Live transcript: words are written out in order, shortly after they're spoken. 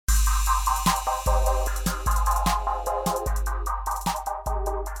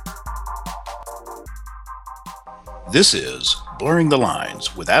This is Blurring the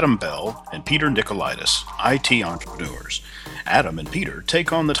Lines with Adam Bell and Peter Nicolaitis, IT entrepreneurs. Adam and Peter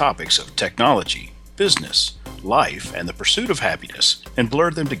take on the topics of technology, business, life, and the pursuit of happiness and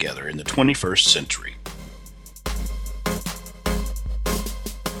blur them together in the 21st century.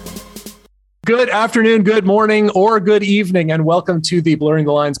 Good afternoon, good morning, or good evening, and welcome to the Blurring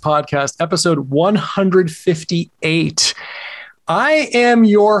the Lines podcast, episode 158. I am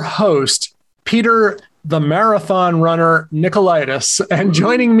your host, Peter the Marathon Runner Nicolaitis, and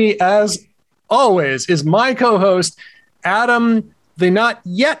joining me as always is my co-host, Adam, the not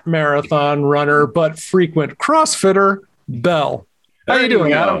yet marathon runner, but frequent CrossFitter, Bell. How you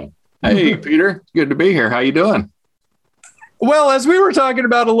doing, Adam? Hey, Peter. Good to be here. How you doing? Well, as we were talking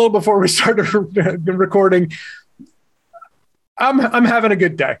about a little before we started recording, I'm having a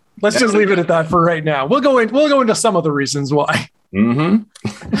good day. Let's just leave it at that for right now. We'll go into some of the reasons why.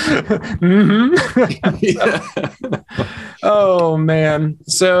 Oh man.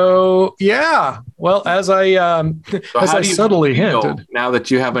 So yeah. Well, as I subtly hinted, now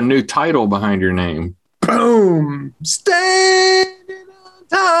that you have a new title behind your name, boom, standing on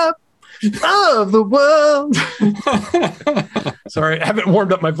top of the world. Sorry, I haven't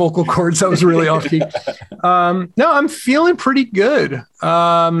warmed up my vocal cords. That was really off key. No, I'm feeling pretty good.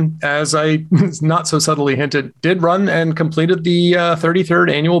 As I not so subtly hinted, did run and completed the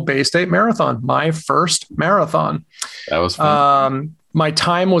 33rd annual Bay State Marathon, my first marathon. That was fun. My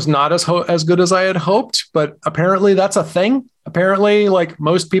time was not as good as I had hoped, but apparently that's a thing. Apparently, like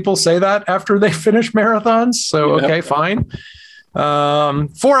most people say that after they finish marathons. So, okay, fine. 4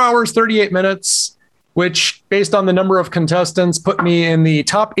 hours, 38 minutes, which based on the number of contestants put me in the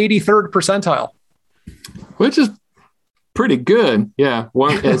top 83rd percentile. Which is pretty good. Yeah.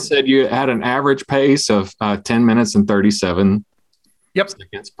 It said you had an average pace of 10 minutes and 37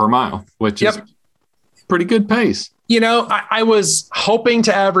 seconds per mile, which is pretty good pace. You know, I was hoping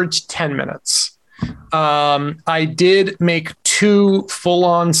to average 10 minutes. I did make 2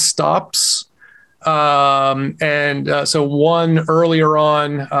 full-on stops. So one earlier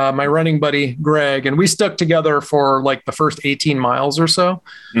on, my running buddy, Greg, and we stuck together for like the first 18 miles or so.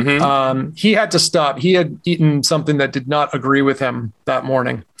 He had to stop. He had eaten something that did not agree with him that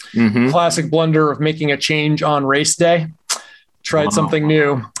morning. Classic blunder of making a change on race day. Tried something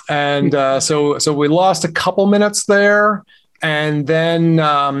new. And, so we lost a couple minutes there. And then,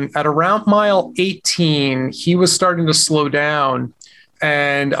 at around mile 18, he was starting to slow down.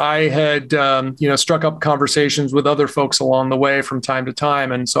 And I had, struck up conversations with other folks along the way from time to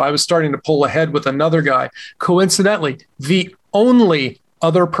time. And so I was starting to pull ahead with another guy. Coincidentally, the only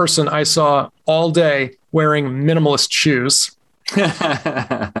other person I saw all day wearing minimalist shoes.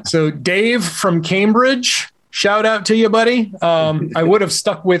 So Dave from Cambridge, shout out to you, buddy. I would have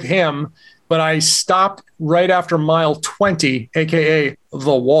stuck with him, but I stopped right after mile 20, AKA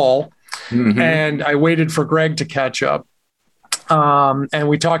the wall. And I waited for Greg to catch up. And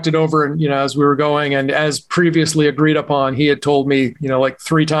we talked it over, and, as we were going, and as previously agreed upon, he had told me, like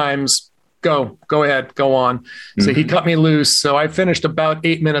 3 times, go ahead, go on. So he cut me loose. So I finished about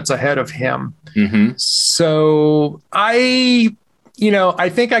 8 minutes ahead of him. So I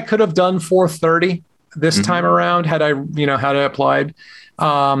think I could have done 4:30 this time around had I applied.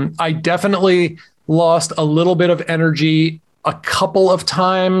 I definitely lost a little bit of energy a couple of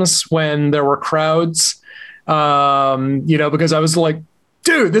times when there were crowds. Because I was like,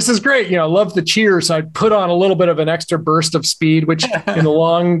 dude, this is great. I love the cheers. So I put on a little bit of an extra burst of speed, which in the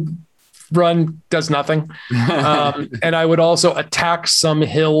long run does nothing. And I would also attack some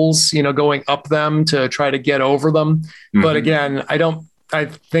hills, going up them to try to get over them. But again, I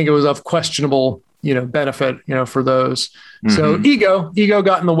think it was of questionable, benefit, for those. So ego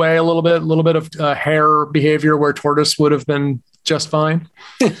got in the way a little bit of hare behavior where tortoise would have been just fine.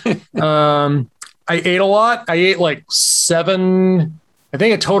 I ate a lot. I ate like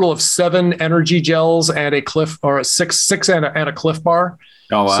a total of 7 energy gels and a Cliff, or six and a Cliff Bar.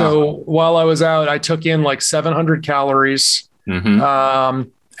 Oh, wow. So while I was out, I took in like 700 calories,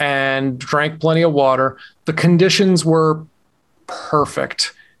 and drank plenty of water. The conditions were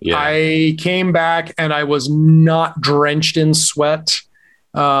perfect. Yeah. I came back and I was not drenched in sweat.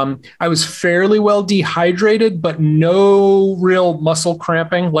 I was fairly well dehydrated, but no real muscle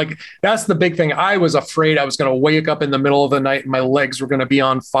cramping. Like, that's the big thing. I was afraid I was going to wake up in the middle of the night and my legs were going to be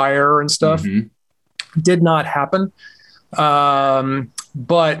on fire and stuff. Did not happen.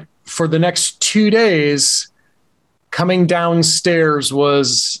 But for the next 2 days, coming downstairs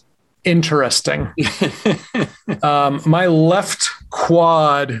was interesting. My left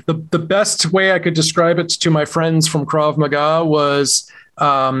quad, the best way I could describe it to my friends from Krav Maga was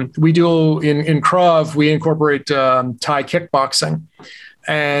We do in Krav, we incorporate Thai kickboxing.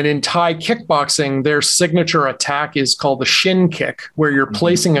 And in Thai kickboxing, their signature attack is called the shin kick, where you're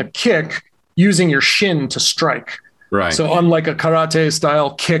placing a kick using your shin to strike. Right. So unlike a karate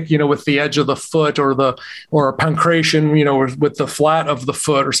style kick, with the edge of the foot or a pankration, with the flat of the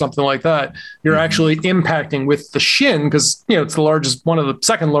foot or something like that, you're actually impacting with the shin because, it's one of the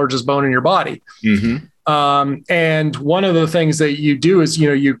second largest bone in your body. And one of the things that you do is,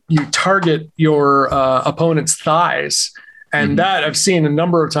 you target your opponent's thighs. And that I've seen a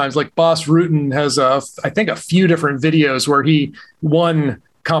number of times, like Bas Rutten has, I think, a few different videos where he won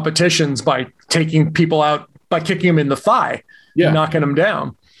competitions by taking people out, by kicking them in the thigh, knocking them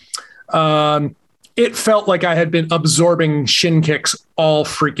down. It felt like I had been absorbing shin kicks all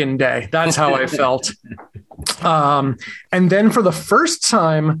freaking day. That's how I felt. And then for the first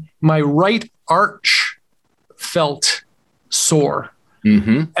time, my right arch felt sore.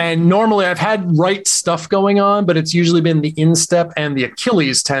 And normally I've had right stuff going on, but it's usually been the instep and the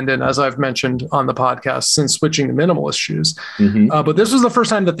Achilles tendon, as I've mentioned on the podcast, since switching to minimalist shoes. But this was the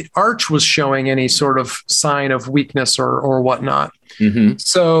first time that the arch was showing any sort of sign of weakness or whatnot.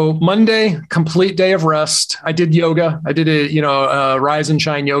 So Monday, complete day of rest. I did yoga. I did a Rise and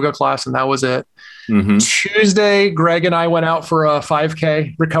Shine yoga class, and that was it. Tuesday, Greg and I went out for a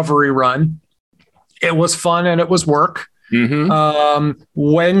 5K recovery run. It was fun and it was work.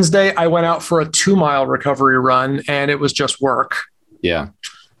 Wednesday, I went out for a 2-mile recovery run and it was just work. Yeah.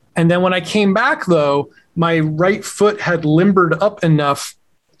 And then when I came back, though, my right foot had limbered up enough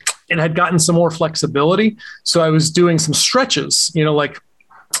and had gotten some more flexibility. So I was doing some stretches, like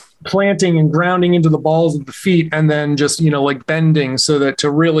planting and grounding into the balls of the feet and then just, like bending so that to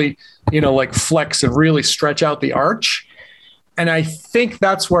really, like flex and really stretch out the arch. And I think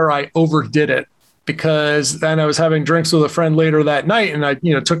that's where I overdid it. Because then I was having drinks with a friend later that night and I,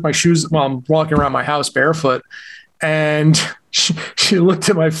 took my shoes while I'm walking around my house barefoot. And she looked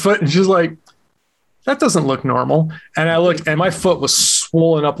at my foot and she's like, that doesn't look normal. And I looked and my foot was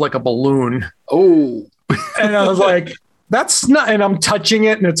swollen up like a balloon. Oh, and I was like, that's not, and I'm touching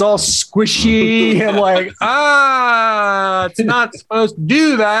it and it's all squishy and like, it's not supposed to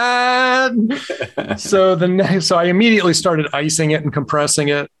do that. So I immediately started icing it and compressing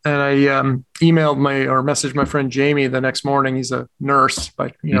it. And I messaged my friend Jamie the next morning. He's a nurse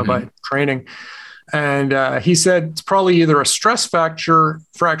by training. And he said, it's probably either a stress fracture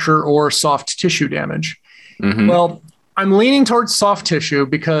or soft tissue damage. Well, I'm leaning towards soft tissue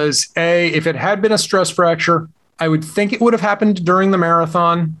because if it had been a stress fracture, I would think it would have happened during the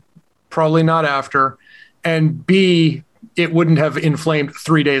marathon, probably not after. And B, it wouldn't have inflamed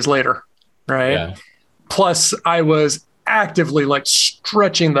 3 days later, right? Yeah. Plus, I was actively like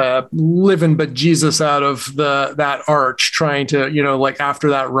stretching the living bejesus out of that arch, trying to, like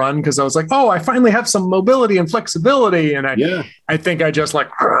after that run, because I was like, oh, I finally have some mobility and flexibility. And I think I just like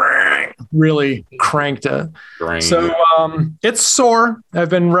really cranked it. Right. So it's sore. I've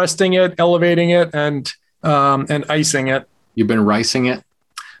been resting it, elevating it, and icing it. You've been ricing it?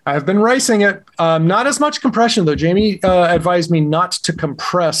 I've been ricing it. Not as much compression though. Jamie advised me not to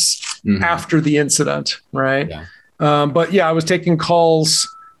compress after the incident. Right. Yeah. But yeah, I was taking calls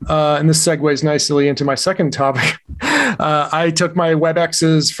and this segues nicely into my second topic. I took my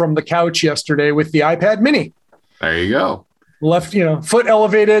WebExes from the couch yesterday with the iPad mini. There you go. Left, foot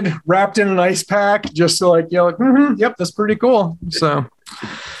elevated, wrapped in an ice pack, just to yep, that's pretty cool. So,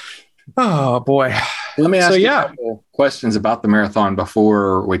 oh boy. Let me ask you a couple questions about the marathon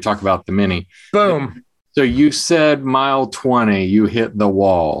before we talk about the mini. Boom. So you said mile 20, you hit the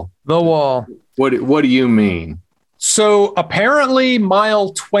wall. The wall. What do you mean? So apparently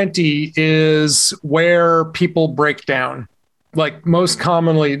mile 20 is where people break down. Like most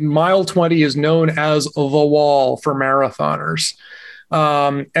commonly, mile 20 is known as the wall for marathoners.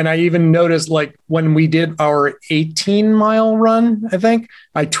 And I even noticed like when we did our 18-mile run, I think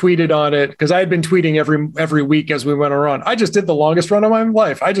I tweeted on it because I had been tweeting every week as we went around. I just did the longest run of my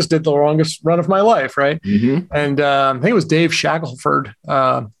life. I just did the longest run of my life. Right. And I think it was Dave Shackelford.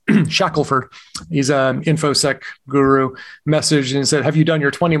 He's an InfoSec guru, messaged and said, have you done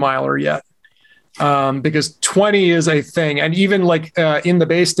your 20-miler yet? Because 20 is a thing. And even like in the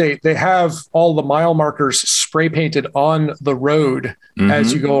Bay State, they have all the mile markers spray painted on the road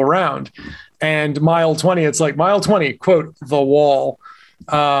as you go around. And mile 20, it's like mile 20, quote, the wall.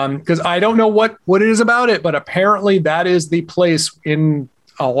 Because I don't know what it is about it, but apparently that is the place in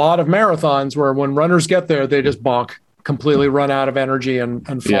a lot of marathons where when runners get there, they just bonk, completely run out of energy and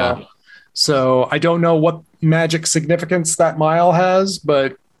fall. Yeah. So I don't know what magic significance that mile has,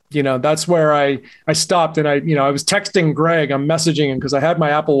 but that's where I stopped, and I was texting Greg. I'm messaging him because I had my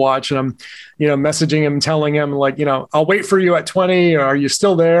Apple Watch, and I'm, messaging him, telling him like, I'll wait for you at 20. Or are you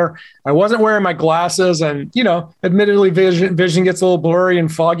still there? I wasn't wearing my glasses, and admittedly, vision gets a little blurry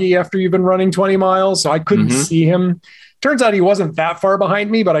and foggy after you've been running 20 miles, so I couldn't see him. Turns out he wasn't that far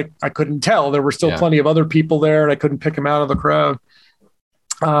behind me, but I couldn't tell. There were still plenty of other people there, and I couldn't pick him out of the crowd.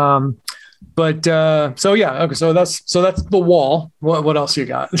 Okay, so that's the wall. What else you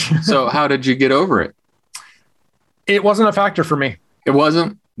got? So how did you get over it? It wasn't a factor for me. It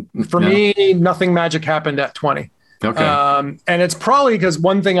wasn't? For me, nothing magic happened at 20. Okay. And it's probably because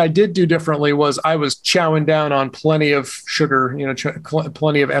one thing I did do differently was I was chowing down on plenty of sugar,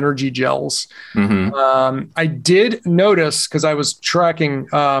 plenty of energy gels. I did notice, because I was tracking,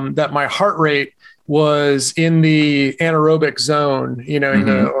 that my heart rate was in the anaerobic zone, in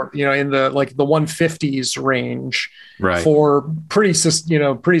the like the 150s range, right, for pretty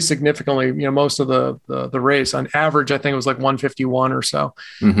significantly, most of the race. On average, I think it was like 151 or so,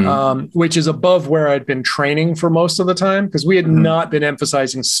 which is above where I'd been training for most of the time, because we had not been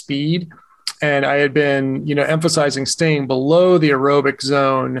emphasizing speed, and I had been, emphasizing staying below the aerobic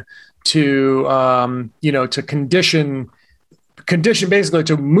zone to, to condition basically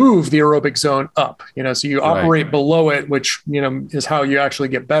to move the aerobic zone up, so you operate below it, which, is how you actually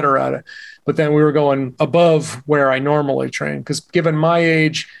get better at it. But then we were going above where I normally train, because given my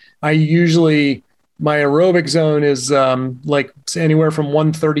age, my aerobic zone is like anywhere from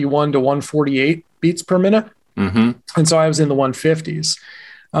 131 to 148 beats per minute. And so I was in the 150s.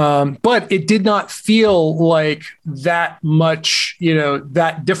 But it did not feel like that much,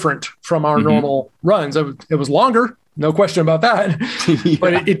 that different from our normal runs. It was longer. No question about that.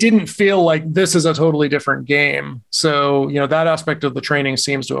 But it didn't feel like this is a totally different game. So, that aspect of the training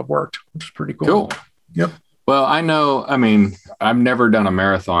seems to have worked, which is pretty cool. Yep. Well, I've never done a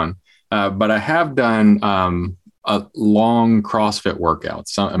marathon, but I have done a long CrossFit workout.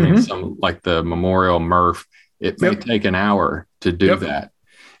 Some like the Memorial Murph, it may take an hour to do that.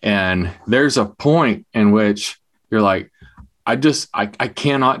 And there's a point in which you're like, I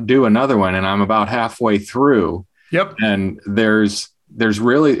cannot do another one. And I'm about halfway through. Yep. And there's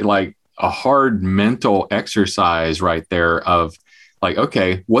really like a hard mental exercise right there of like,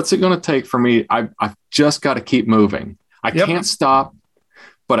 okay, what's it going to take for me? I've just got to keep moving. I can't stop,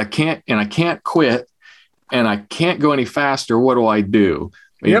 but I can't quit, and I can't go any faster. What do I do?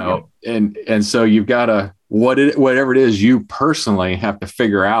 You know? And so you've got to, whatever it is you personally have to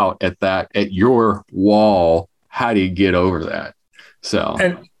figure out at your wall, how do you get over that? So,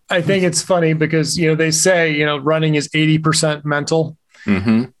 and I think it's funny because, they say, running is 80% mental.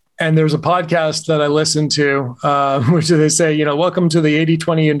 And there's a podcast that I listen to, which they say, welcome to the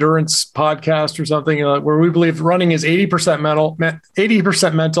 80-20 endurance podcast or something, where we believe running is 80% mental,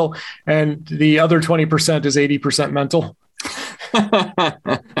 and the other 20% is 80% mental.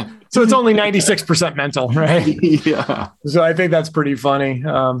 So it's only 96% mental, right? Yeah. So I think that's pretty funny.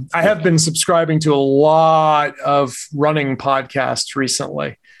 I have been subscribing to a lot of running podcasts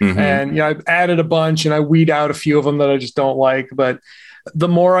recently. And, I've added a bunch, and I weed out a few of them that I just don't like. But the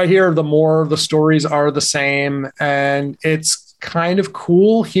more I hear, the more the stories are the same. And it's kind of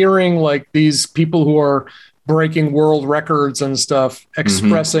cool hearing like these people who are breaking world records and stuff,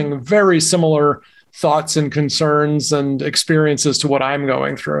 expressing very similar thoughts and concerns and experiences to what I'm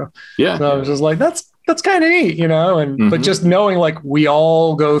going through. Yeah. So I was just like, that's kind of neat, but just knowing like we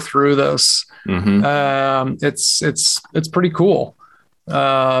all go through this, it's pretty cool.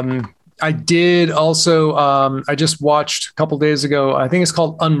 I did also, I just watched a couple days ago, I think it's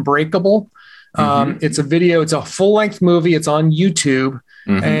called Unbreakable. It's a full length movie. It's on YouTube.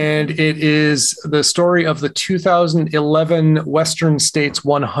 And it is the story of the 2011 Western States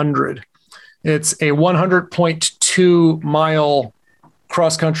 100. It's a 100.2 mile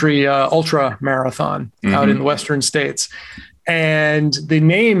cross-country ultra marathon out in the Western States. And the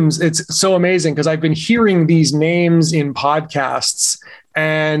names, it's so amazing because I've been hearing these names in podcasts,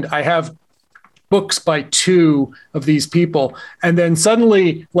 and I have books by two of these people. And then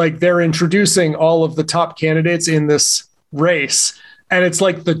suddenly, like, they're introducing all of the top candidates in this race. And it's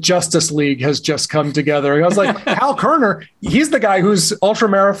like the Justice League has just come together. And I was like, Hal Kerner, he's the guy whose ultra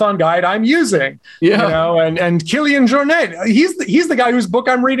marathon guide I'm using. Yeah. And Kilian Jornet, he's the guy whose book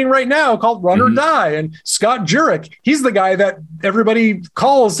I'm reading right now called Run or Die. And Scott Jurek, he's the guy that everybody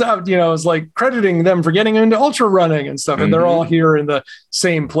calls out, is like crediting them for getting into ultra running and stuff. And they're all here in the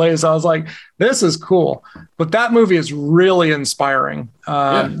same place. I was like, this is cool. But that movie is really inspiring.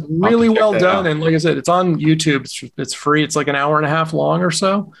 Really well done. And like I said, it's on YouTube. It's free. It's like an hour and a half long or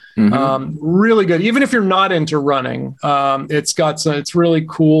so. Really good. Even if you're not into running, it's really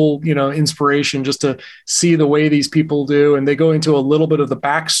cool, inspiration just to see the way these people do. And they go into a little bit of the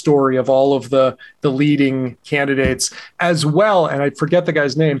backstory of all of the leading candidates as well. And I forget the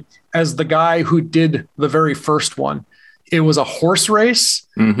guy's name, as the guy who did the very first one. It was a horse race,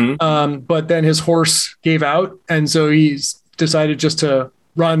 but then his horse gave out. And so he's decided just to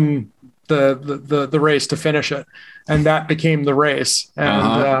run the race to finish it. And that became the race.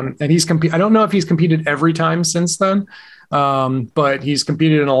 And he's I don't know if he's competed every time since then, but he's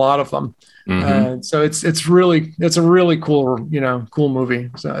competed in a lot of them. So it's a really cool, cool movie.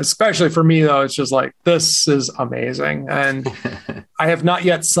 So especially for me though, it's just like, this is amazing. And I have not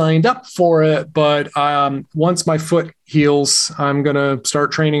yet signed up for it, but once my foot heals, I'm going to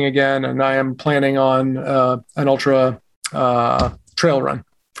start training again. And I am planning on an ultra trail run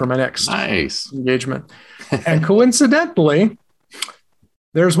for my next engagement. And coincidentally,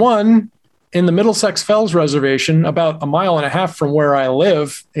 there's one in the Middlesex Fells Reservation, about 1.5 miles from where I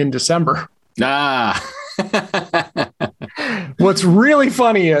live, in December. What's really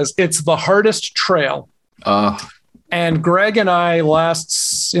funny is it's the hardest trail. And Greg and I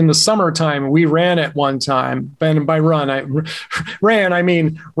in the summertime, we ran it one time. And by run, I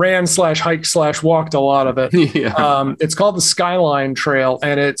ran/hike/walked a lot of it. It's called the Skyline Trail,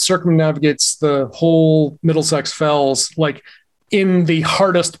 and it circumnavigates the whole Middlesex Fells, like in the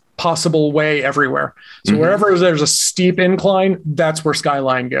hardest possible way everywhere. So wherever there's a steep incline, that's where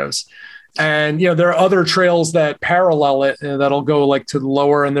Skyline goes. And, there are other trails that parallel it that'll go like to the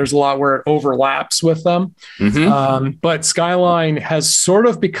lower, and there's a lot where it overlaps with them. But Skyline has sort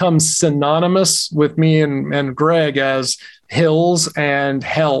of become synonymous with me and Greg as hills and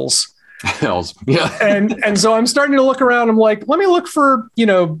hells. Yeah. And so I'm starting to look around. I'm like, let me look for,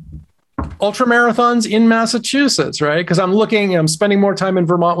 ultra marathons in Massachusetts, right? Because I'm spending more time in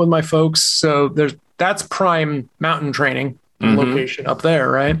Vermont with my folks. So that's prime mountain training location up there,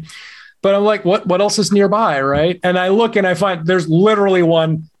 right? But I'm like, what else is nearby, right? And I look and I find there's literally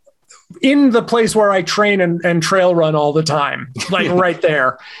one in the place where I train and trail run all the time, like right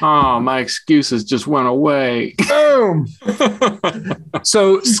there. Oh, my excuses just went away. Boom.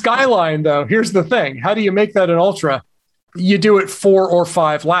 So Skyline, though, here's the thing. How do you make that an ultra? You do it 4 or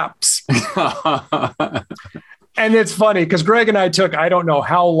 5 laps. And it's funny because Greg and I took, I don't know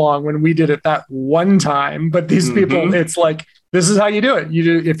how long when we did it that one time, but these people, it's like, this is how you do it.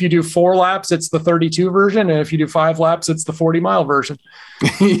 If you do 4 laps, it's the 32 version. And if you do 5 laps, it's the 40-mile version.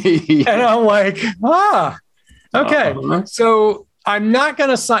 And I'm like, okay. So I'm not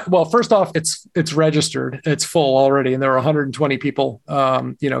going to sign. Well, first off, it's registered. It's full already. And there are 120 people,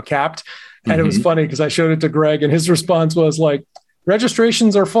 capped. And it was funny because I showed it to Greg and his response was like,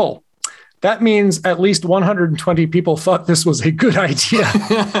 registrations are full. That means at least 120 people thought this was a good idea.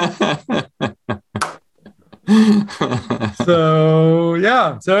 So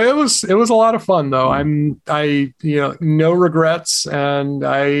it was a lot of fun though. No regrets, and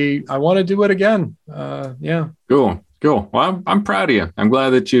I want to do it again. Cool. Well, I'm proud of you. I'm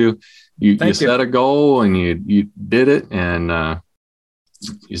glad that you set a goal and you did it, and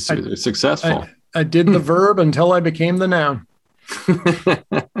you're successful. I did the verb until I became the noun.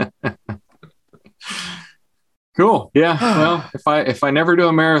 Cool. Yeah. Well, if I never do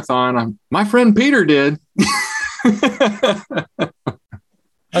a marathon, my friend Peter did.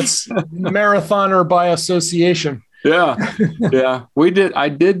 That's marathoner by association. Yeah. I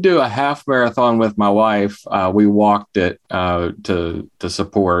did do a half marathon with my wife. We walked it to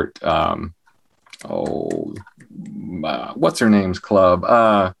support what's her name's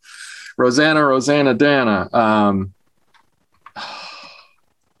club? Rosanna Dana.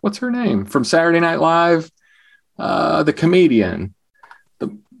 What's her name from Saturday Night Live? The comedian,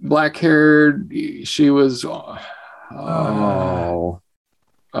 the black-haired. She was. Well,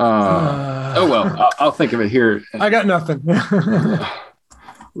 I'll think of it here. I got nothing.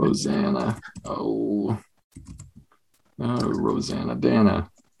 Rosanna. Rosanna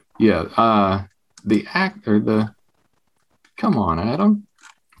Dana. Yeah. The actor. Come on, Adam.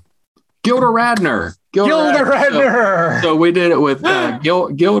 Gilda Radner. Gilda Radner. So we did it with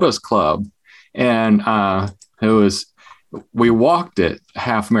Gilda's club, and we walked it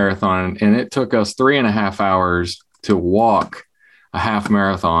half marathon, and it took us 3.5 hours to walk a half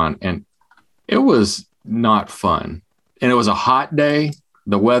marathon, and it was not fun. And it was a hot day.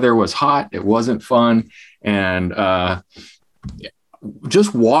 The weather was hot. It wasn't fun. And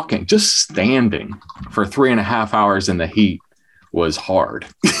just walking, just standing for 3.5 hours in the heat was hard.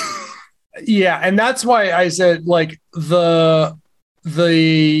 Yeah. And that's why I said, like, the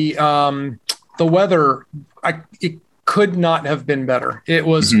the weather, it could not have been better. It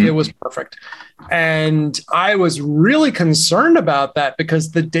was perfect. And I was really concerned about that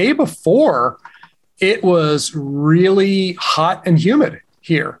because the day before it was really hot and humid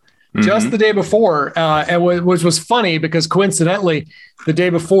here. Just the day before, and which was funny because coincidentally, the day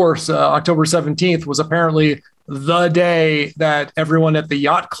before, October 17th, was apparently the day that everyone at the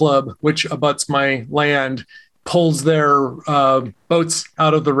yacht club, which abuts my land, pulls their boats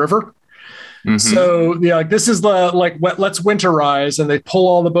out of the river. So this is let's winterize, and they pull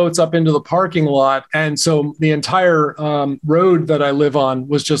all the boats up into the parking lot. And so the entire road that I live on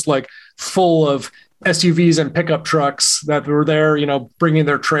was just like full of SUVs and pickup trucks that were there, bringing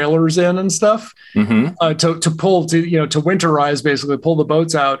their trailers in and stuff to winterize, basically pull the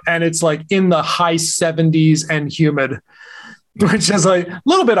boats out. And it's like in the high 70s and humid, which is like a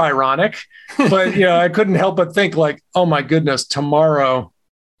little bit ironic, but I couldn't help but think like, oh my goodness, tomorrow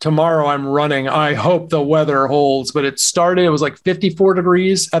I'm running. I hope the weather holds, but it was like 54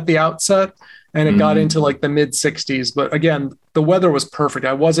 degrees at the outset and it got into like the mid 60s. But again, the weather was perfect.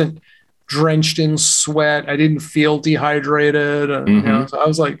 I wasn't drenched in sweat. I didn't feel dehydrated. So I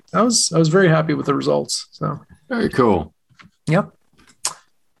was like, I was very happy with the results. So very cool. Yep.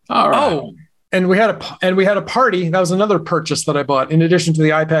 All right. Oh, and we had a party. That was another purchase that I bought. In addition to the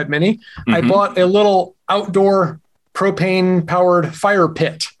iPad mini, I bought a little outdoor propane powered fire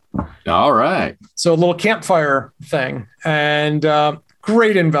pit. All right. So a little campfire thing, and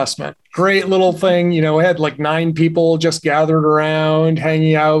great investment. Great little thing. We had like 9 people just gathered around,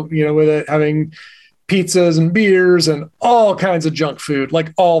 hanging out, with it, having pizzas and beers and all kinds of junk food,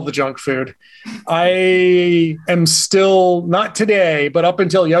 like all the junk food. I am still, not today, but up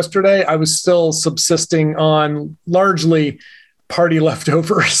until yesterday, I was still subsisting on largely party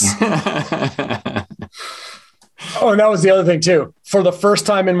leftovers. Oh, and that was the other thing too. For the first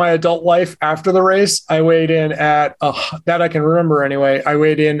time in my adult life after the race, I weighed in at that I can remember anyway. I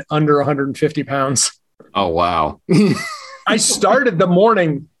weighed in under 150 pounds. Oh, wow. I started the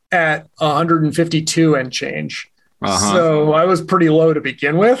morning at 152 and change. So I was pretty low to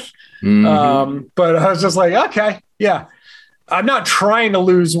begin with. But I was just like, okay, yeah. I'm not trying to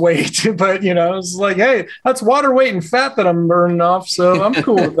lose weight, but it's like, hey, that's water weight and fat that I'm burning off. So I'm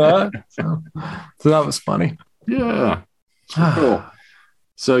cool with that. So that was funny. Yeah. Cool.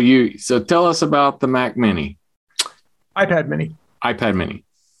 So tell us about the Mac Mini. iPad Mini.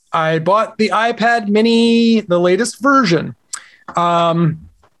 I bought the iPad Mini, the latest version. Now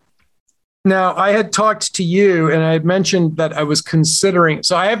I had talked to you and I had mentioned that I was considering,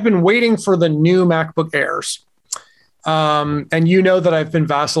 so I have been waiting for the new MacBook Airs. And that I've been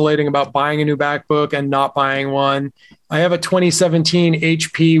vacillating about buying a new MacBook and not buying one. I have a 2017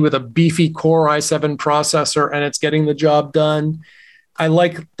 HP with a beefy Core i7 processor, and it's getting the job done. I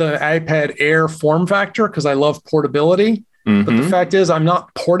like the iPad Air form factor because I love portability. But the fact is, I'm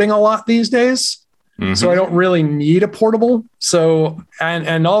not porting a lot these days, so I don't really need a portable. So,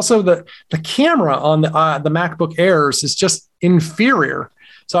 and also the camera on the MacBook Airs is just inferior.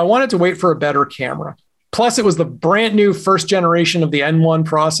 So I wanted to wait for a better camera. Plus, it was the brand new first generation of the M1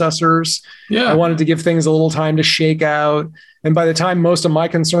 processors. Yeah. I wanted to give things a little time to shake out. And by the time most of my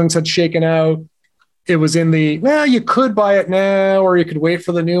concerns had shaken out, it was in you could buy it now or you could wait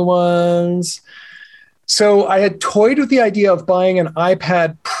for the new ones. So I had toyed with the idea of buying an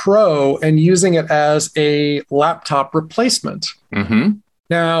iPad Pro and using it as a laptop replacement.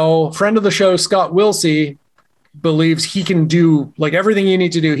 Now, friend of the show, Scott Wilsey, believes he can do like everything you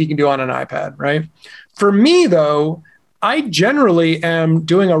need to do, he can do on an iPad, right? For me, though, I generally am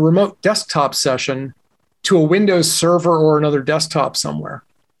doing a remote desktop session to a Windows server or another desktop somewhere.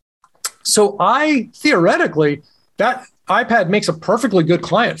 So theoretically, that iPad makes a perfectly good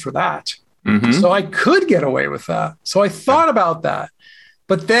client for that. So I could get away with that. So I thought about that.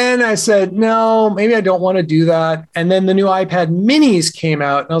 But then I said, no, maybe I don't want to do that. And then the new iPad minis came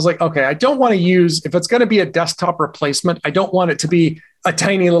out and I was like, okay, I don't want to use, if it's going to be a desktop replacement, I don't want it to be a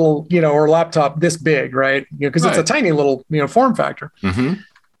tiny little, or laptop this big, right? Because it's a tiny little, form factor. And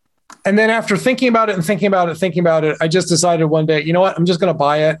then after thinking about it, I just decided one day, you know what? I'm just going to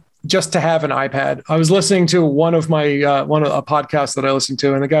buy it just to have an iPad. I was listening to one of a podcast that I listened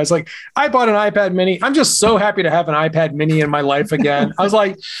to, and the guy's like, I bought an iPad mini. I'm just so happy to have an iPad mini in my life again. I was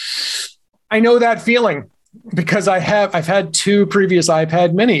like, I know that feeling because I've had 2 previous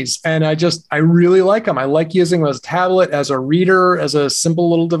iPad minis and I really like them. I like using them as a tablet, as a reader, as a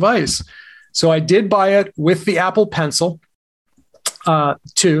simple little device. So I did buy it with the Apple Pencil.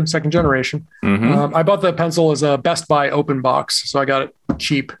 Second generation. I bought the pencil as a Best Buy open box, so I got it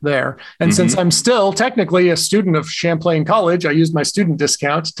cheap there. And since I'm still technically a student of Champlain College, I used my student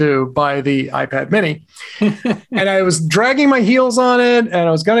discount to buy the iPad mini. And I was dragging my heels on it, and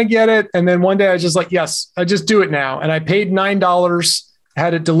I was going to get it. And then one day I was just like, yes, I just do it now. And I paid $9,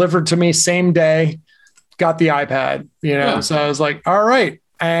 had it delivered to me same day, got the iPad, So I was like, all right.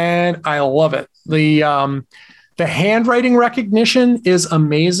 And I love it. The handwriting recognition is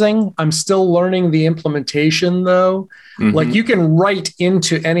amazing. I'm still learning the implementation though. Like you can write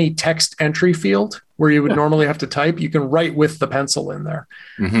into any text entry field where you would normally have to type. You can write with the pencil in there.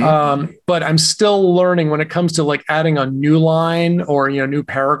 But I'm still learning when it comes to like adding a new line or, new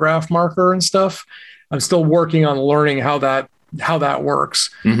paragraph marker and stuff. I'm still working on learning how that works.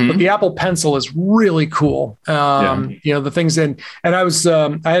 But the Apple Pencil is really cool. The things and I was,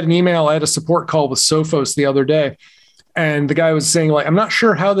 I had a support call with Sophos the other day, and the guy was saying like, I'm not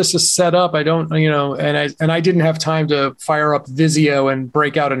sure how this is set up. I don't, and I didn't have time to fire up Visio and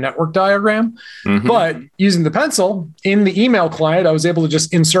break out a network diagram, but using the pencil in the email client, I was able to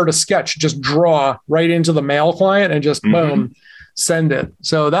just insert a sketch, just draw right into the mail client and just boom, send it.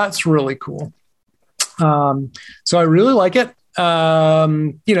 So that's really cool. So I really like it.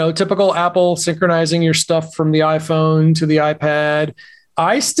 Typical Apple synchronizing your stuff from the iPhone to the iPad.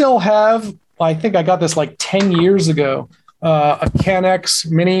 I still have, I think I got this like 10 years ago, a Canex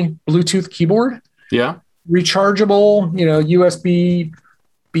mini Bluetooth keyboard. Yeah. Rechargeable, USB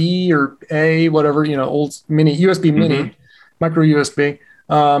B or A, whatever, old mini, USB mini, micro USB.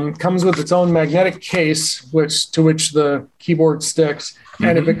 Comes with its own magnetic case, to which the keyboard sticks,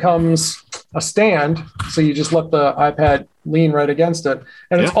 and it becomes a stand. So you just let the iPad lean right against it,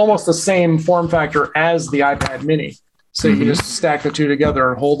 and it's almost the same form factor as the iPad Mini. So you can just stack the two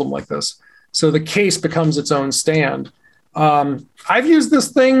together and hold them like this. So the case becomes its own stand. I've used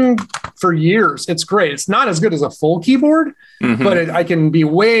this thing for years. It's great. It's not as good as a full keyboard, but I can be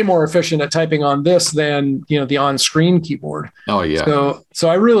way more efficient at typing on this than, the on-screen keyboard. Oh yeah. So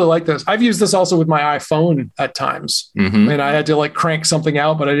I really like this. I've used this also with my iPhone at times, and I had to like crank something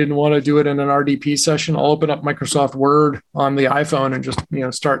out, but I didn't want to do it in an RDP session. I'll open up Microsoft Word on the iPhone and just,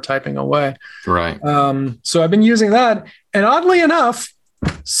 start typing away. Right. So I've been using that, and oddly enough,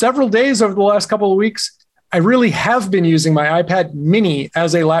 several days over the last couple of weeks, I really have been using my iPad Mini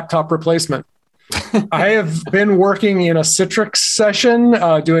as a laptop replacement. I have been working in a Citrix session,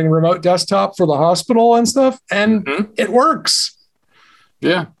 doing remote desktop for the hospital and stuff, and it works.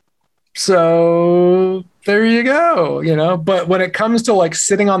 Yeah. So there you go, but when it comes to like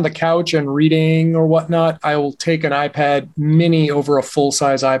sitting on the couch and reading or whatnot, I will take an iPad Mini over a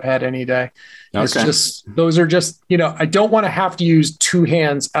full-size iPad any day. Okay. It's just, those are just, I don't want to have to use two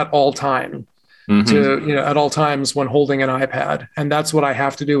hands at all time. At all times when holding an iPad. And that's what I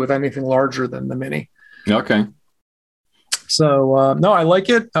have to do with anything larger than the Mini. Okay. So, no, I like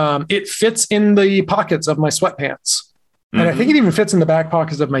it. It fits in the pockets of my sweatpants. And I think it even fits in the back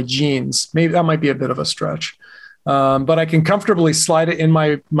pockets of my jeans. Maybe that might be a bit of a stretch. But I can comfortably slide it in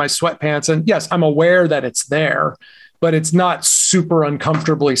my sweatpants. And yes, I'm aware that it's there, but it's not super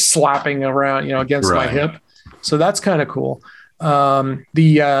uncomfortably slapping around, against my hip. So that's kind of cool.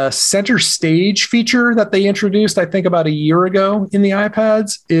 The center stage feature that they introduced, I think about a year ago in the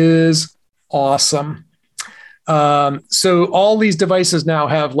iPads, is awesome. So all these devices now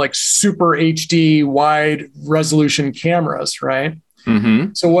have like super HD wide resolution cameras, right?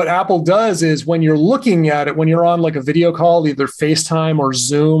 So what Apple does is when you're looking at it, when you're on like a video call, either FaceTime or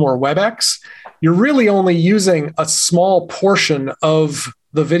Zoom or WebEx, you're really only using a small portion of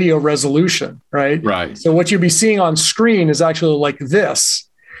the video resolution, right? Right. So what you'll be seeing on screen is actually like this,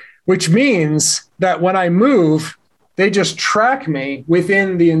 which means that when I move, they just track me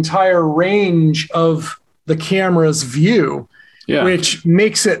within the entire range of the camera's view, which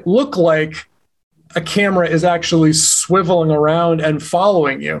makes it look like a camera is actually swiveling around and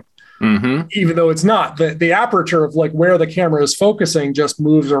following you, even though it's not. The aperture of like where the camera is focusing just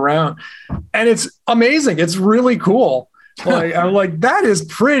moves around, and it's amazing. It's really cool. Like I'm like, that is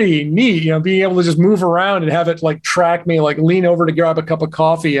pretty neat, being able to just move around and have it like track me, like lean over to grab a cup of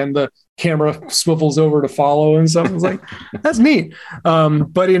coffee and the camera swivels over to follow and stuff. I was like, that's neat.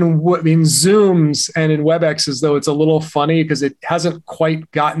 But in Zooms and in WebEx, though, it's a little funny because it hasn't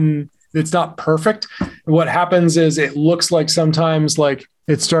quite gotten, it's not perfect. What happens is it looks like sometimes like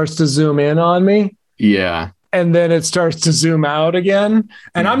it starts to zoom in on me. Yeah. And then it starts to zoom out again.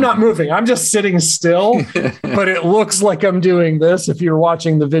 And I'm not moving. I'm just sitting still, but it looks like I'm doing this. If you're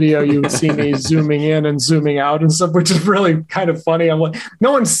watching the video, you would see me zooming in and zooming out and stuff, which is really kind of funny. I'm like,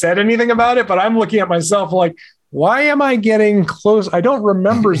 no one said anything about it, but I'm looking at myself like, why am I getting close? I don't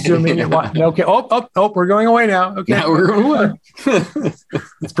remember zooming in. Okay. Oh, we're going away now. Okay. Now we're going away.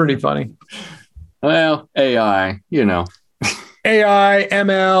 It's pretty funny. Well, AI, AI,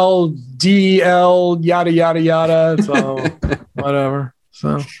 ML, DL, yada, yada, yada. So whatever.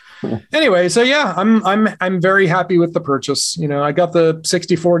 So anyway, so yeah, I'm very happy with the purchase. I got the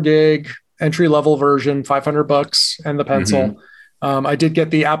 64 gig entry level version, $500 and the pencil. I did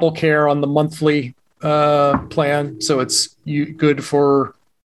get the Apple Care on the monthly plan. So it's good for,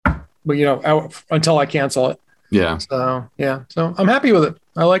 until I cancel it. Yeah. So I'm happy with it.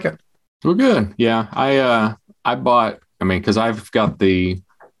 I like it. Well, good. Yeah. I bought, because I've got the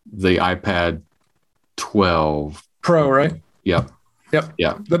iPad 12 Pro, right? Yep.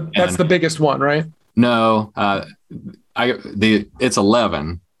 Yeah. That's the biggest one, right? No, it's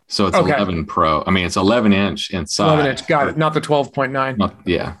 11. So it's 11 Pro. It's 11 inch inside. 11 inch. Got it. Not the 12.9. Not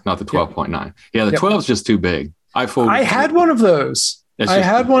the 12.9. Yeah. The 12 is just too big. I had one of those. I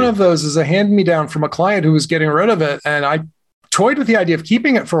had one of those as a hand me down from a client who was getting rid of it. And I toyed with the idea of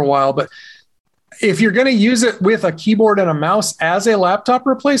keeping it for a while, but if you're going to use it with a keyboard and a mouse as a laptop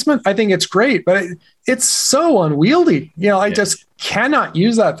replacement, I think it's great, but it's so unwieldy. I just cannot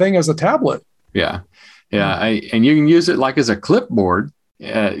use that thing as a tablet. Yeah. Yeah. And you can use it like as a clipboard.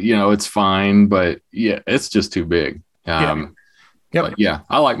 It's fine, but it's just too big. But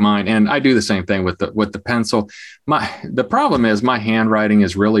I like mine, and I do the same thing with the pencil. The problem is my handwriting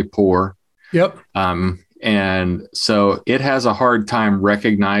is really poor. Yep. And so it has a hard time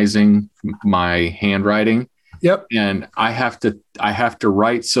recognizing my handwriting. Yep. And I have to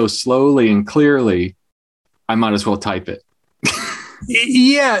write so slowly and clearly, I might as well type it.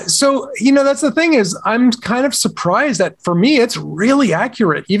 Yeah. So, that's the thing is I'm kind of surprised that for me, it's really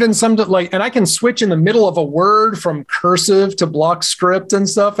accurate. Even and I can switch in the middle of a word from cursive to block script and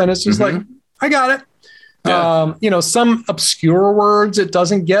stuff. And it's just like, I got it. Yeah. Some obscure words it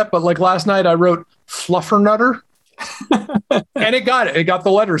doesn't get, but like last night I wrote fluffernutter and it got it. It got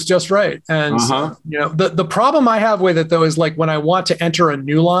the letters just right. And the problem I have with it though, is like when I want to enter a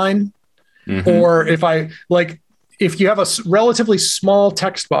new line or if you have a relatively small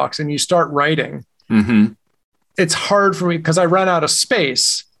text box and you start writing, it's hard for me because I run out of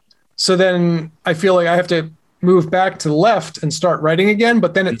space. So then I feel like I have to move back to the left and start writing again.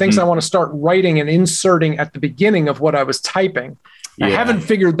 But then it thinks I want to start writing and inserting at the beginning of what I was typing. Yeah. I haven't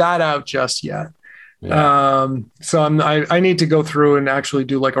figured that out just yet. Yeah. So I need to go through and actually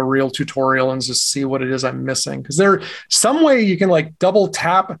do like a real tutorial and just see what it is I'm missing. Because there's some way you can like double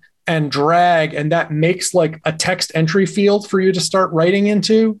tap and drag, and that makes like a text entry field for you to start writing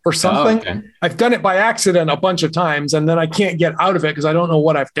into or something. Oh, okay. I've done it by accident a bunch of times, and then I can't get out of it because I don't know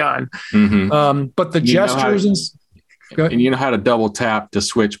what I've done. But the gestures and you know how to double tap to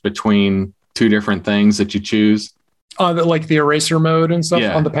switch between two different things that you choose? Like the eraser mode and stuff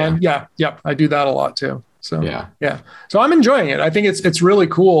on the pen. Yeah. Yep. I do that a lot too. So yeah. So I'm enjoying it. I think it's really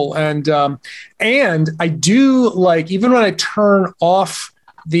cool. And I do like, even when I turn off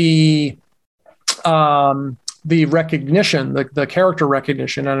the recognition, the character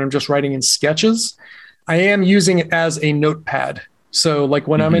recognition, and I'm just writing in sketches, I am using it as a notepad. So like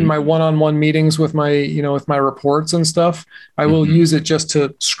when I'm in my one-on-one meetings with my, with my reports and stuff, I will use it just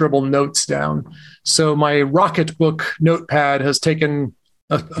to scribble notes down. So my Rocketbook notepad has taken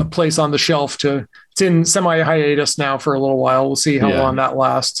a place on the shelf it's in semi-hiatus now for a little while. We'll see how long that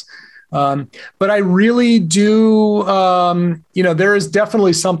lasts. But I really do, there is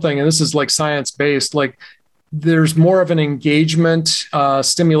definitely something, and this is like science-based, like there's more of an engagement,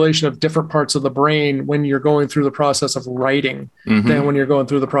 stimulation of different parts of the brain when you're going through the process of writing than when you're going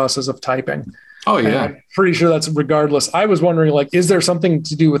through the process of typing. Oh yeah. And I'm pretty sure that's regardless. I was wondering, like, is there something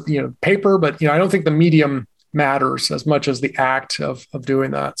to do with, paper, but, I don't think the medium matters as much as the act of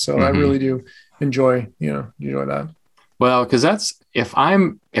doing that. So I really do enjoy that. Well, because that's, if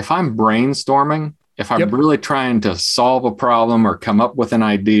I'm brainstorming, if I'm really trying to solve a problem or come up with an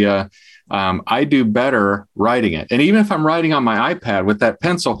idea, I do better writing it. And even if I'm writing on my iPad with that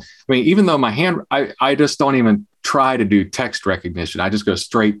pencil, even though my hand, I just don't even try to do text recognition. I just go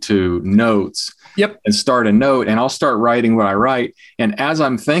straight to notes and start a note, and I'll start writing what I write. And as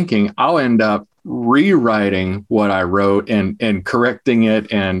I'm thinking, I'll end up rewriting what I wrote and correcting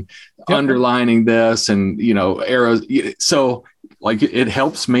it and underlining this and, arrows. So like it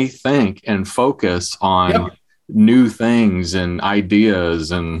helps me think and focus on new things and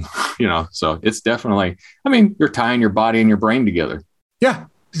ideas. And, so it's definitely, you're tying your body and your brain together. Yeah,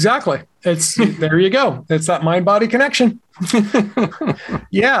 exactly. It's there you go. It's that mind body connection.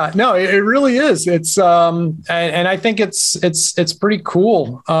 Yeah, no, it really is. It's, and I think it's pretty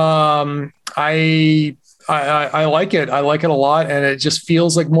cool. I I like it. I like it a lot, and it just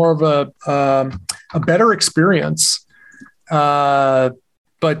feels like more of a better experience. And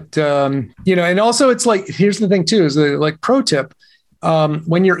also it's like, here's the thing too, is like pro tip.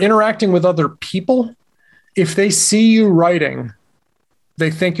 When you're interacting with other people, if they see you writing,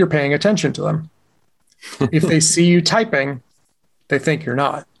 they think you're paying attention to them. If they see you typing, they think you're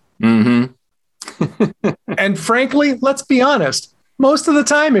not. Mm-hmm. And frankly, let's be honest. Most of the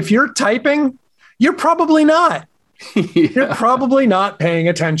time, if you're typing, you're probably not. Yeah. You're probably not paying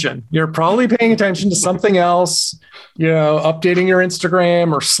attention. You're probably paying attention to something else, updating your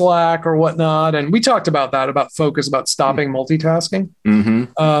Instagram or Slack or whatnot. And we talked about that, about focus, about stopping multitasking.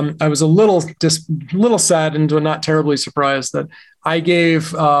 Mm-hmm. I was a little saddened, but not terribly surprised that I gave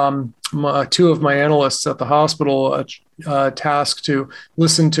two of my analysts at the hospital a task to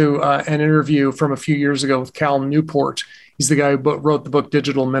listen to an interview from a few years ago with Cal Newport. He's the guy who wrote the book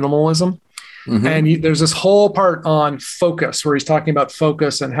Digital Minimalism. Mm-hmm. And there's this whole part on focus where he's talking about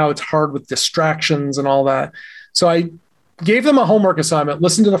focus and how it's hard with distractions and all that. So I gave them a homework assignment,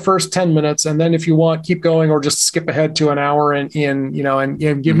 listen to the first 10 minutes. And then if you want, keep going or just skip ahead to an hour and give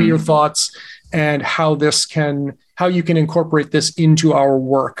mm-hmm. me your thoughts and how you can incorporate this into our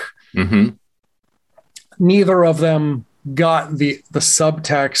work. Mm-hmm. Neither of them got the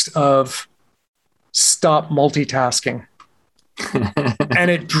subtext of stop multitasking. And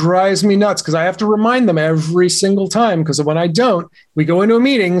it drives me nuts because I have to remind them every single time, because when I don't, we go into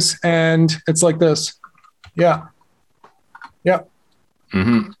meetings and it's like this. Yeah.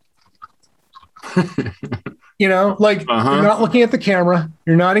 Mm-hmm. You're not looking at the camera.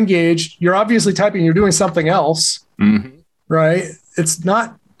 You're not engaged. You're obviously typing. You're doing something else. Mm-hmm. Right. It's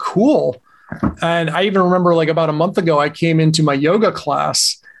not cool. And I even remember about a month ago, I came into my yoga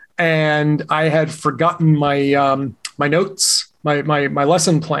class and I had forgotten my my notes, my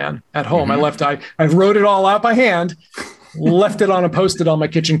lesson plan at home. Mm-hmm. I wrote it all out by hand, left it on a Post-it on my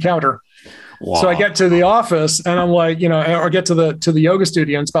kitchen counter. Wow. So I get to the office and I'm like, or get to the yoga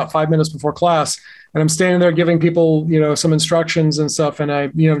studio, and it's about 5 minutes before class. And I'm standing there giving people, some instructions and stuff. And I,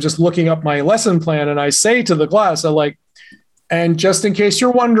 just looking up my lesson plan, and I say to the class, and just in case you're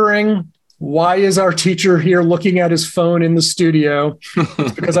wondering, why is our teacher here looking at his phone in the studio?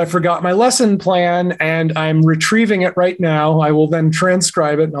 It's because I forgot my lesson plan and I'm retrieving it right now. I will then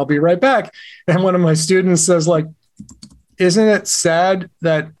transcribe it and I'll be right back. And one of my students says, isn't it sad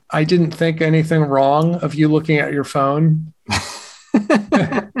that I didn't think anything wrong of you looking at your phone?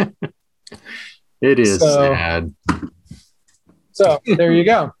 It is sad. So there you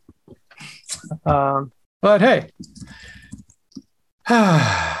go. But hey.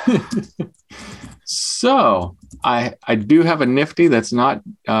 So I do have a nifty that's not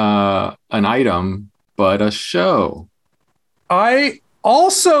an item, but a show. I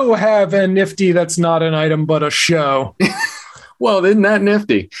also have a nifty that's not an item, but a show. Well, isn't that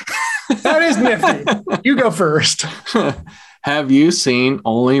nifty? That is nifty. You go first. Have you seen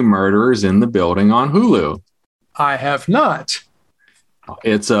Only Murderers in the Building on Hulu? I have not.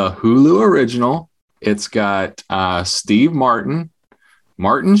 It's a Hulu original. It's got Steve Martin,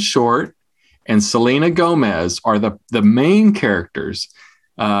 Martin Short, and Selena Gomez are the main characters.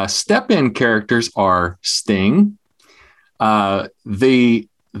 Step-in characters are Sting, not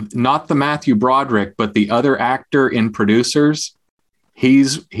the Matthew Broderick, but the other actor in Producers.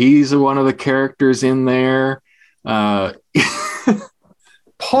 He's one of the characters in there.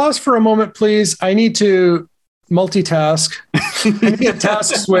 Pause for a moment, please. I need to multitask. I need a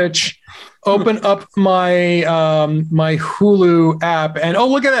task switch. Open up my my Hulu app, and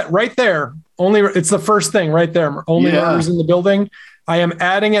look at that right there. It's the first thing right there. Only Murders in the Building. I am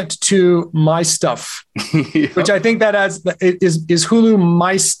adding it to my stuff, yep. Which I think that adds. Is Hulu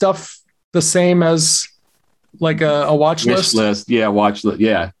my stuff the same as a watch list? Yeah, watch list.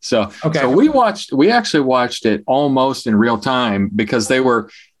 Yeah. So we actually watched it almost in real time because they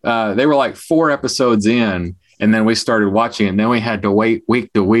were 4 episodes in, and then we started watching it, and then we had to wait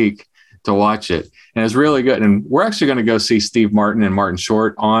week to week to watch it, and it's really good. And we're actually going to go see Steve Martin and Martin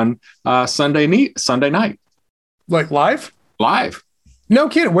Short on Sunday night. Live? Live. No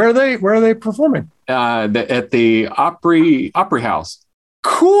kidding. Where are they performing? At the Opry House.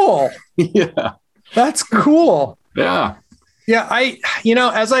 Cool. Yeah. That's cool. Yeah. Yeah.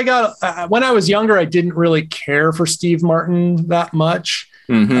 As I got, when I was younger, I didn't really care for Steve Martin that much.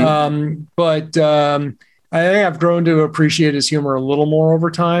 Mm-hmm. But I think I've grown to appreciate his humor a little more over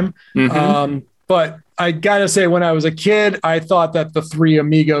time. Mm-hmm. But I gotta say, when I was a kid, I thought that the Three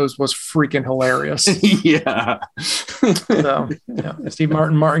Amigos was freaking hilarious. Yeah. So, Steve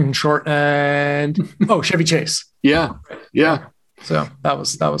Martin, Martin Short, and Chevy Chase. Yeah. Yeah. So that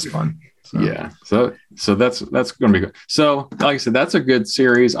was fun. Yeah. So that's going to be good. So like I said, that's a good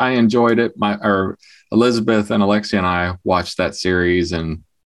series. I enjoyed it. Elizabeth and Alexia and I watched that series, and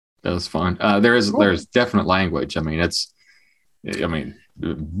it was fun. There's definite language. I mean,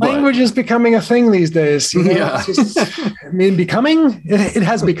 language is becoming a thing these days. You know? Yeah. It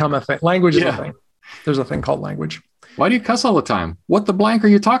has become a thing. Language is a thing. There's a thing called language. Why do you cuss all the time? What the blank are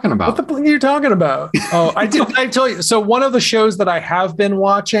you talking about? What the blank are you talking about? Oh, I tell you. So one of the shows that I have been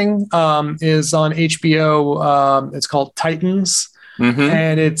watching is on HBO. It's called Titans. Mm-hmm.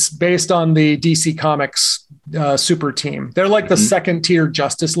 And it's based on the DC Comics super team. They're like the second tier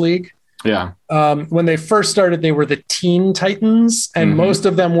Justice League. Yeah. When they first started, they were the Teen Titans, and most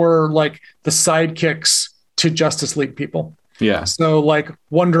of them were like the sidekicks to Justice League people. Yeah. So like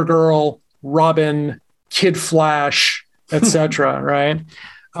Wonder Girl, Robin, Kid Flash, etc. Right.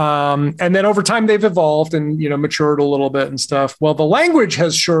 And then over time they've evolved and, matured a little bit and stuff. Well, the language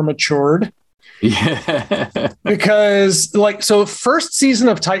has sure matured. Yeah. Because first season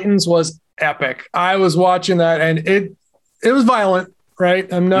of Titans was epic. I was watching that and it was violent,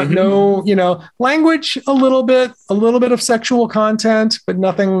 right? I'm not language, a little bit of sexual content, but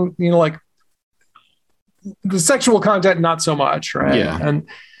nothing, like the sexual content, not so much, right? Yeah. And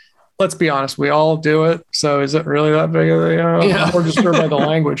let's be honest, we all do it. So is it really that big of a, we're disturbed by the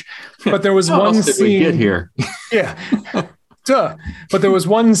language. But there was one scene we get here. Yeah. Duh. But there was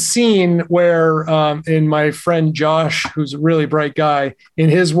one scene where in my friend Josh, who's a really bright guy, in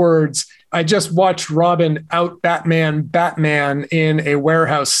his words, I just watched Robin out Batman in a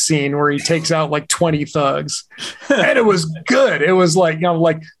warehouse scene where he takes out like 20 thugs. And it was good. It was like,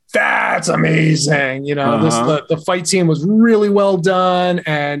 that's amazing. The fight scene was really well done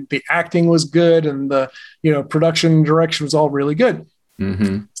and the acting was good and the, production direction was all really good.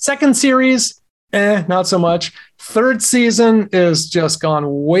 Mm-hmm. Second series, not so much. Third season is just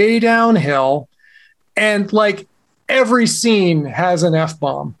gone way downhill. And like every scene has an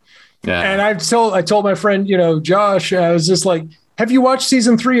F-bomb. Yeah. And I told my friend, Josh, I was just like, have you watched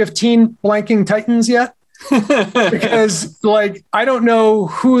season 3 of Teen Blanking Titans yet? Because I don't know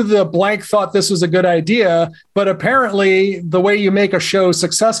who the blank thought this was a good idea, but apparently the way you make a show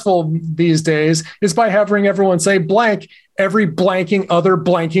successful these days is by having everyone say blank every blanking other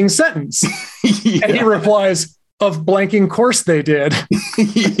blanking sentence. Yeah. And he replies, of blanking course they did.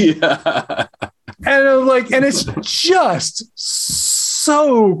 Yeah. And and it's just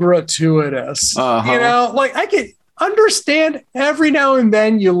so gratuitous. I can understand every now and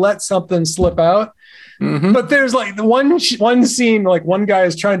then you let something slip out. Mm-hmm. But there's the one scene, one guy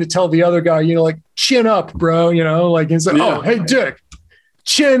is trying to tell the other guy, chin up, bro, and say, oh, hey, Dick,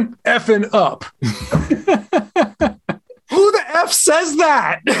 chin effing up. Who the F says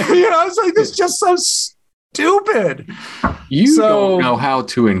that? It's like, this is just so stupid. You don't know how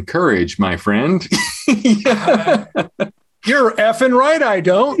to encourage, my friend. You're effing right, I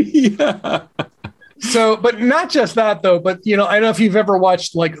don't. Yeah. So, but not just that though, but I don't know if you've ever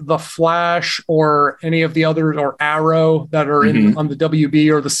watched The Flash or any of the others or Arrow that are on the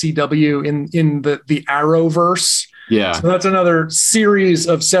WB or the CW in the Arrowverse. Yeah. So that's another series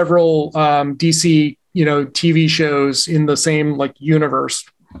of several DC, TV shows in the same universe.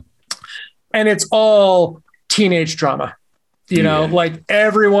 And it's all teenage drama.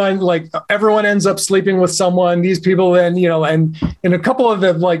 Everyone ends up sleeping with someone. These people then, and in a couple of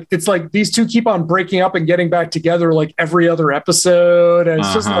them, it's like these two keep on breaking up and getting back together every other episode. And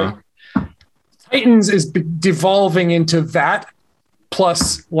it's just Titans is devolving into that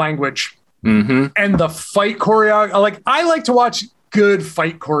plus language. Mm-hmm. And the fight choreography. I like to watch good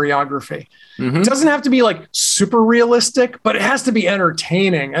fight choreography. Mm-hmm. It doesn't have to be super realistic, but it has to be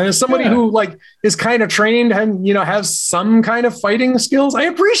entertaining. And as somebody who is kind of trained and, has some kind of fighting skills, I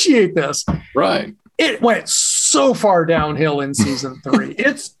appreciate this. Right. It went so far downhill in season 3.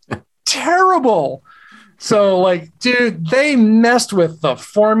 It's terrible. So dude, they messed with the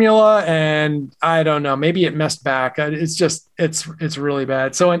formula and I don't know, maybe it messed back. It's really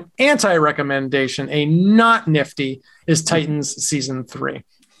bad. So an anti-recommendation, a not nifty is Titans season 3.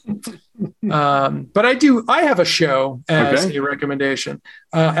 But I have a show as a recommendation.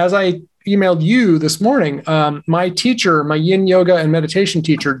 As I emailed you this morning, my teacher, my yin yoga and meditation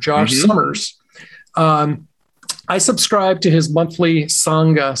teacher, Josh Summers, I subscribe to his monthly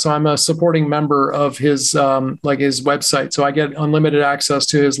Sangha. So I'm a supporting member of his, his website. So I get unlimited access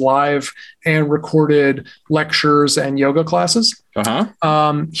to his live and recorded lectures and yoga classes.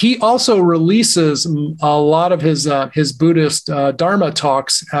 He also releases a lot of his Buddhist Dharma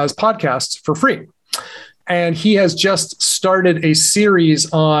talks as podcasts for free. and he has just started a series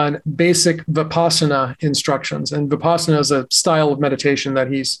on basic Vipassana instructions. And Vipassana is a style of meditation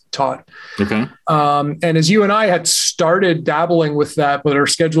that he's taught. Okay. And as you and I had started dabbling with that, but our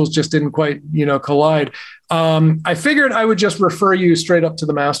schedules just didn't quite, collide. I figured I would just refer you straight up to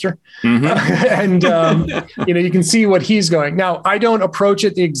the master, and you can see what he's going. Now, I don't approach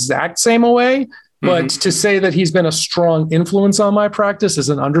it the exact same way, but to say that he's been a strong influence on my practice is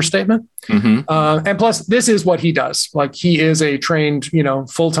an understatement. And plus, this is what he does. Like, he is a trained,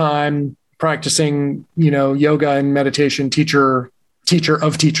 full-time practicing, yoga and meditation teacher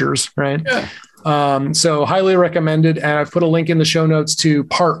of teachers, right? Yeah. So highly recommended. And I've put a link in the show notes to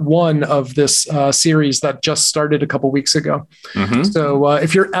part 1 of this series that just started a couple weeks ago. So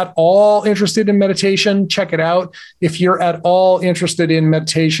if you're at all interested in meditation, check it out. If you're at all interested in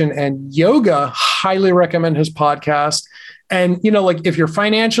meditation and yoga, highly recommend his podcast. And, if you're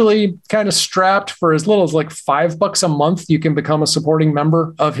financially kind of strapped, for as little as like $5 a month, you can become a supporting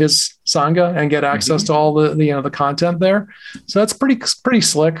member of his Sangha and get access to all the content there. So that's pretty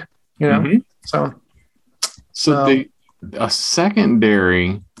slick, So a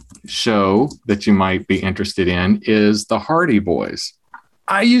secondary show that you might be interested in is the Hardy Boys.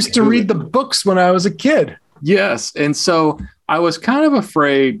 I used to read the books when I was a kid. Yes. And so I was kind of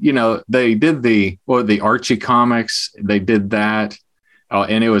afraid, they did the Archie comics. They did that.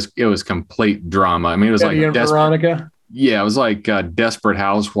 And it was complete drama. I mean, it was like Veronica. Yeah. It was like Desperate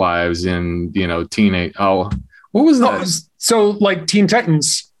Housewives in, teenage. Oh, what was that? So like Teen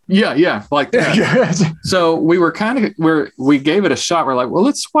Titans. Yeah, like that. So we were we gave it a shot. We're like, well,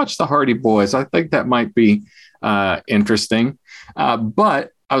 let's watch the Hardy Boys. I think that might be interesting.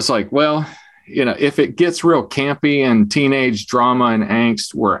 But I was like, well, if it gets real campy and teenage drama and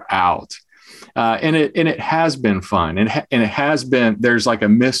angst, we're out. And it has been fun, and it has been. There's like a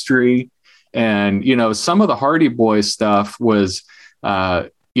mystery, and some of the Hardy Boys stuff was,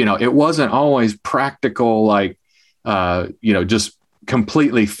 it wasn't always practical, like just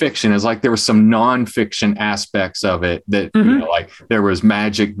completely fiction. Is like there was some nonfiction aspects of it that like there was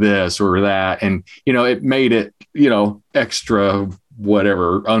magic this or that, and it made it extra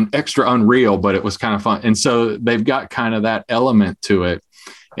extra unreal, but it was kind of fun. And so they've got kind of that element to it,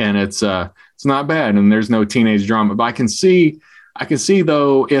 and it's not bad. And there's no teenage drama, but I can see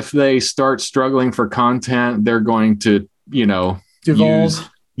though, if they start struggling for content, they're going to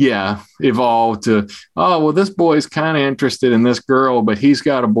evolve to, oh, well, this boy's kind of interested in this girl, but he's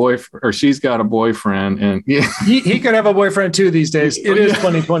got a boyfriend or she's got a boyfriend. And he could have a boyfriend too these days. It is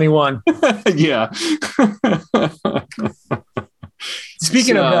 2021. Yeah.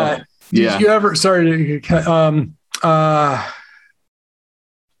 Speaking of that, did you ever,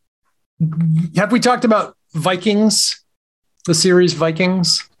 have we talked about Vikings, the series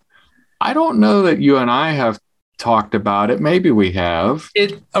Vikings? I don't know that you and I have talked about it. Maybe we have.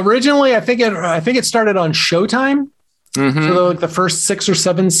 It originally, I think it started on Showtime for the first 6 or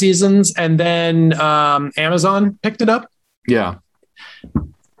 7 seasons, and then Amazon picked it up. Yeah.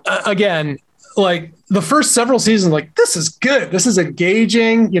 Again, like the first several seasons, like, this is good. This is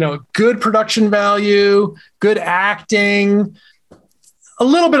engaging. Good production value, good acting, a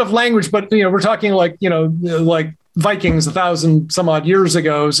little bit of language, but we're talking like Vikings 1,000 some odd years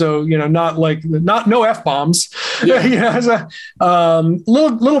ago. So, not no F-bombs, little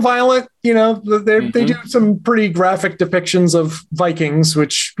violent, they do some pretty graphic depictions of Vikings,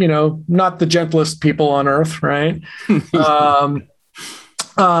 which, not the gentlest people on earth. Right.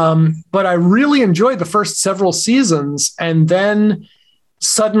 But I really enjoyed the first several seasons, and then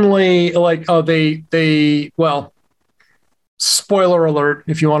suddenly spoiler alert,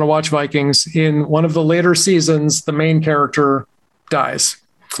 if you want to watch Vikings, in one of the later seasons, the main character dies.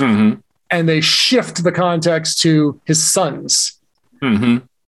 And they shift the context to his sons.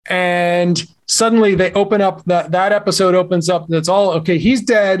 And suddenly they open up, that episode opens up, that's all, okay, he's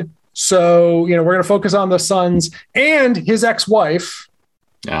dead. So, we're going to focus on the sons and his ex-wife.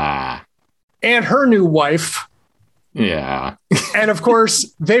 And her new wife. Yeah. And of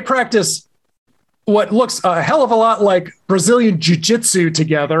course, they practice what looks a hell of a lot like Brazilian jiu-jitsu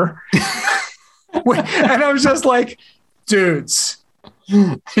together. And I was just like, dudes,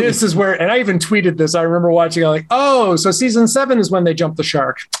 this is where, and I even tweeted this. I remember watching, I'm like, oh, so season 7 is when they jump the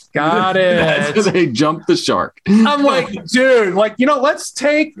shark. Got it. They jumped the shark. I'm like, dude, let's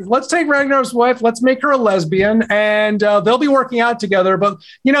take Ragnar's wife, let's make her a lesbian, and they'll be working out together. But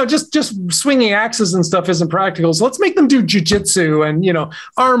just swinging axes and stuff isn't practical. So let's make them do jujitsu and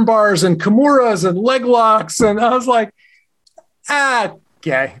arm bars and kimuras and leg locks. And I was like,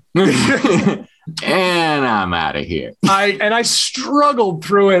 okay. and I'm out of here. I struggled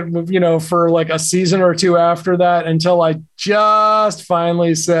through it, for like a season or two after that until I just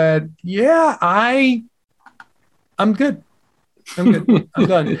finally said, yeah, I'm good. I'm good. I'm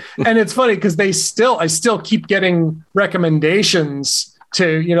done. And it's funny because I still keep getting recommendations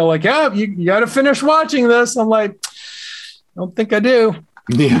to, you got to finish watching this. I'm like, I don't think I do.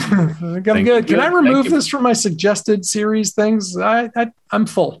 Yeah. I think I'm good. Can I remove this from my suggested series things? I'm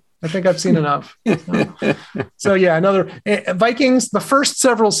full. I think I've seen enough. So yeah, another Vikings, the first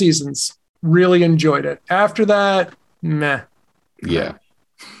several seasons, really enjoyed it. After that, meh. Yeah.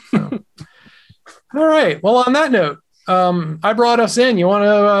 So. All right. Well, on that note, I brought us in. You want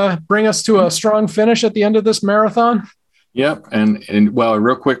to bring us to a strong finish at the end of this marathon? Yep. And well,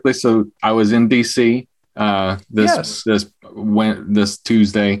 real quickly. So I was in DC this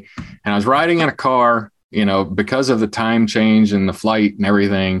Tuesday, and I was riding in a car, because of the time change and the flight and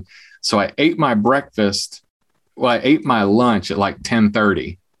everything. So I ate my breakfast. Well, I ate my lunch at like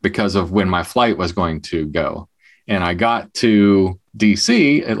 10:30 because of when my flight was going to go. And I got to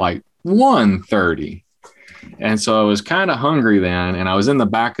DC at like 1:30. And so I was kind of hungry then. And I was in the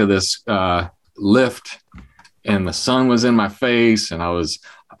back of this lift, and the sun was in my face, and I was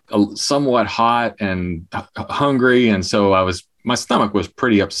somewhat hot and hungry. And so my stomach was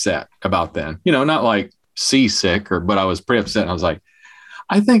pretty upset about then, not like seasick but I was pretty upset. And I was like,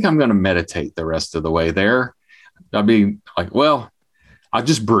 I think I'm going to meditate the rest of the way there. I'll be like, well, I'll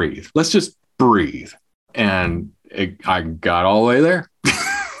just breathe. Let's just breathe. And I got all the way there.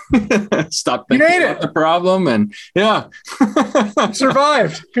 Stop thinking about the problem. And yeah.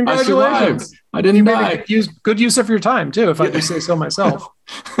 Survived. Congratulations. I didn't die. Good use of your time too, if I do say so myself.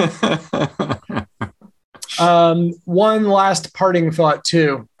 One last parting thought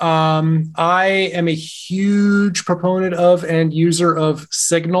too. I am a huge proponent of and user of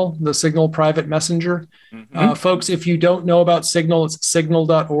Signal, the Signal private messenger. Mm-hmm. Folks, if you don't know about Signal, it's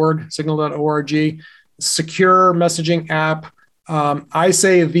signal.org, signal.org. Secure messaging app. I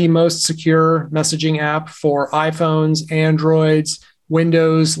say the most secure messaging app for iPhones, Androids,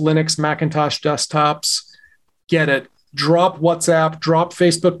 Windows, Linux, Macintosh desktops. Get it. Drop WhatsApp, drop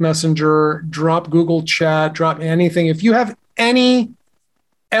Facebook Messenger, drop Google Chat, drop anything. If you have any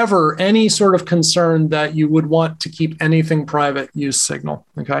sort of concern that you would want to keep anything private, use Signal.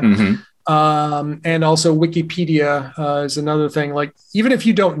 Okay. Mm-hmm. And also Wikipedia is another thing. Like, even if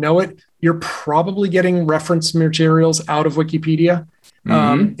you don't know it, you're probably getting reference materials out of Wikipedia.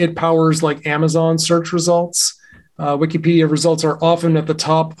 Mm-hmm. It powers like Amazon search results. Wikipedia results are often at the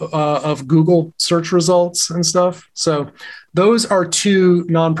top of Google search results and stuff. So those are two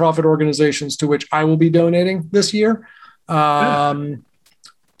nonprofit organizations to which I will be donating this year.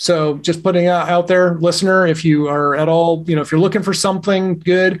 So just putting out there, listener, if you are at all, if you're looking for something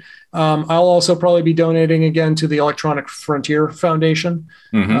good, I'll also probably be donating again to the Electronic Frontier Foundation.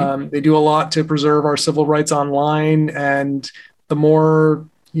 Mm-hmm. They do a lot to preserve our civil rights online, and the more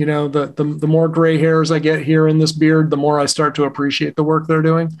the more gray hairs I get here in this beard, the more I start to appreciate the work they're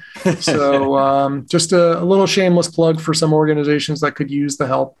doing. So just a little shameless plug for some organizations that could use the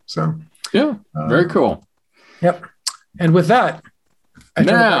help. So yeah, very cool. Yep. And with that, I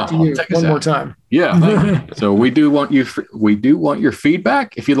turn it back to you one more time. Yeah. So we do want your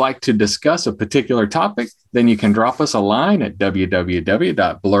feedback. If you'd like to discuss a particular topic, then you can drop us a line at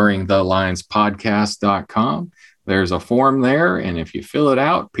www.blurringthelinespodcast.com. There's a form there, and if you fill it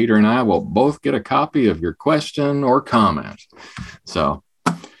out, Peter and I will both get a copy of your question or comment. So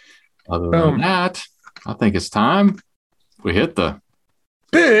other than that, I think it's time we hit the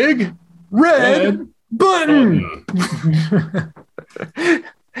big red button.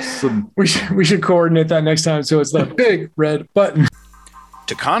 So we should coordinate that next time, so it's the big red button.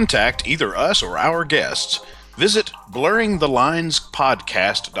 To contact either us or our guests, visit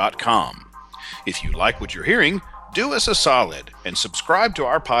blurringthelinespodcast.com. If you like what you're hearing, do us a solid and subscribe to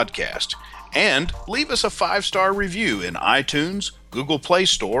our podcast, and leave us a 5-star review in iTunes, Google Play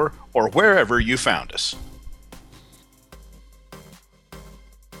Store, or wherever you found us.